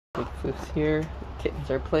Floof's here. Kittens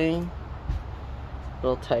are playing.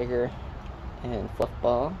 Little Tiger and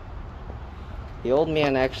Fluffball. The old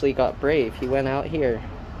man actually got brave. He went out here.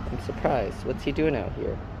 I'm surprised. What's he doing out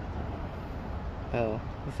here? Oh,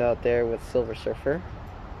 he's out there with Silver Surfer.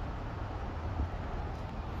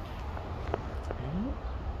 Right.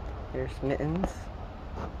 Here's Mittens.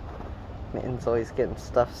 Mittens always getting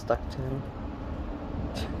stuff stuck to him.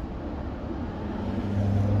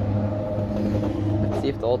 Let's see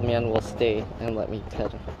if the old man will stay and let me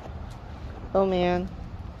pet him. Oh man.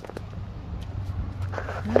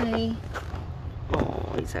 Hi.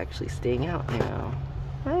 Oh, he's actually staying out now.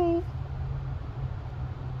 Hi.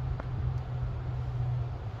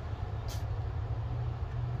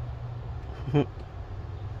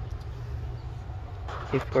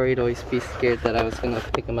 Before he'd always be scared that I was gonna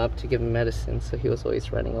pick him up to give him medicine, so he was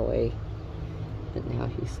always running away. But now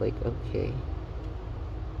he's like, okay.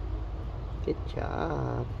 Good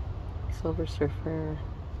job, Silver Surfer.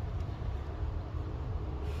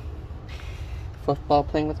 Fluffball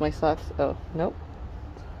playing with my socks? Oh, nope.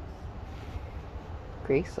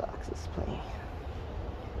 Gray Socks is playing.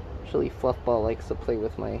 Usually Fluffball likes to play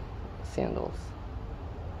with my sandals.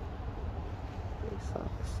 Gray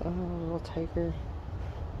Socks. Oh, little Tiger.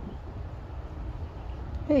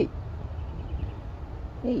 Hey!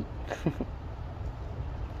 Hey!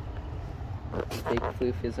 Big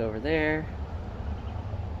Floof is over there.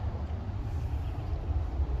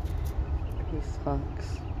 Gray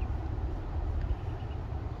Socks.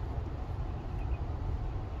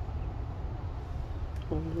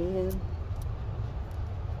 Old man.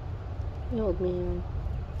 The old man.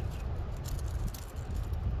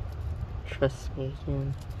 Trust me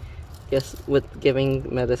again. Guess with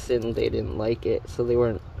giving medicine, they didn't like it, so they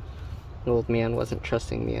weren't. The old man wasn't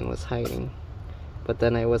trusting me and was hiding. But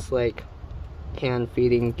then I was like hand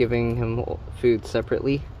feeding, giving him food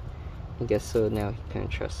separately. I guess so now he kind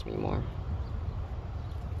of trusts me more.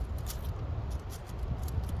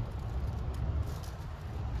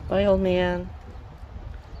 Bye, old man.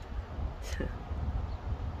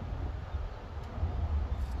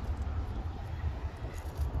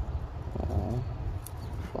 Oh,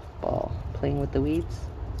 Fluffball playing with the weeds.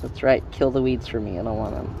 That's right, kill the weeds for me. I don't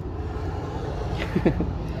want them.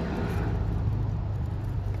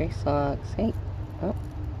 Gray Socks. Hey. Oh.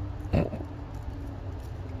 Gray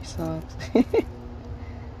Socks.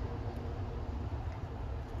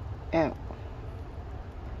 Ow.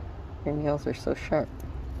 Your nails are so sharp.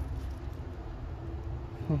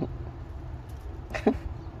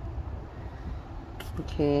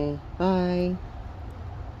 Okay, bye.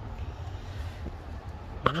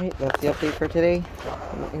 Alright, that's the update for today.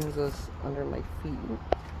 Mittens is under my feet.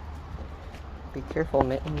 Be careful,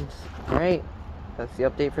 Mittens. Alright, that's the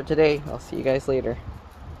update for today. I'll see you guys later.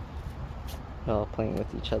 We're all playing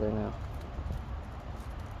with each other now.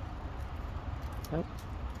 Oh.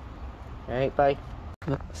 Alright, bye.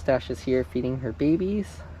 Stash is here feeding her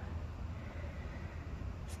babies.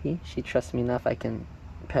 See, she trusts me enough I can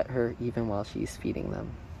pet her even while she's feeding them.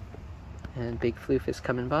 And Big Floof is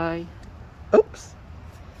coming by. Oops!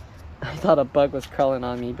 I thought a bug was crawling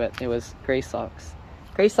on me, but it was Gray Socks.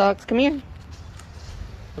 Gray Socks, come here!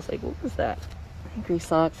 I was like, what was that? Hey, Gray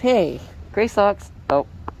Socks. Hey! Gray Socks! Oh.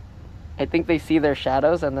 I think they see their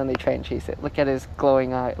shadows and then they try and chase it. Look at his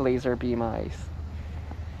glowing eye, laser beam eyes.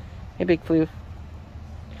 Hey, Big Floof.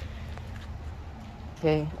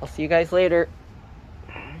 Okay, I'll see you guys later.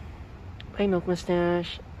 Bye, Milk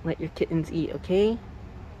Mustache. Let your kittens eat, okay?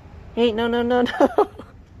 Hey, no, no, no, no!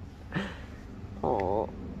 Oh.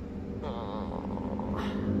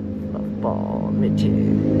 Fluffball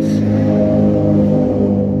midgets.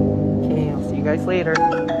 Okay, I'll see you guys later.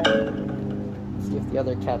 See if the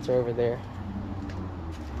other cats are over there.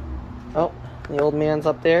 Oh, the old man's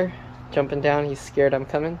up there, jumping down. He's scared I'm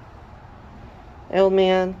coming. Hey, old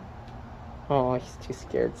man. Oh, he's too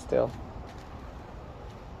scared still.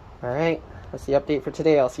 Alright, that's the update for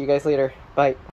today. I'll see you guys later. Bye.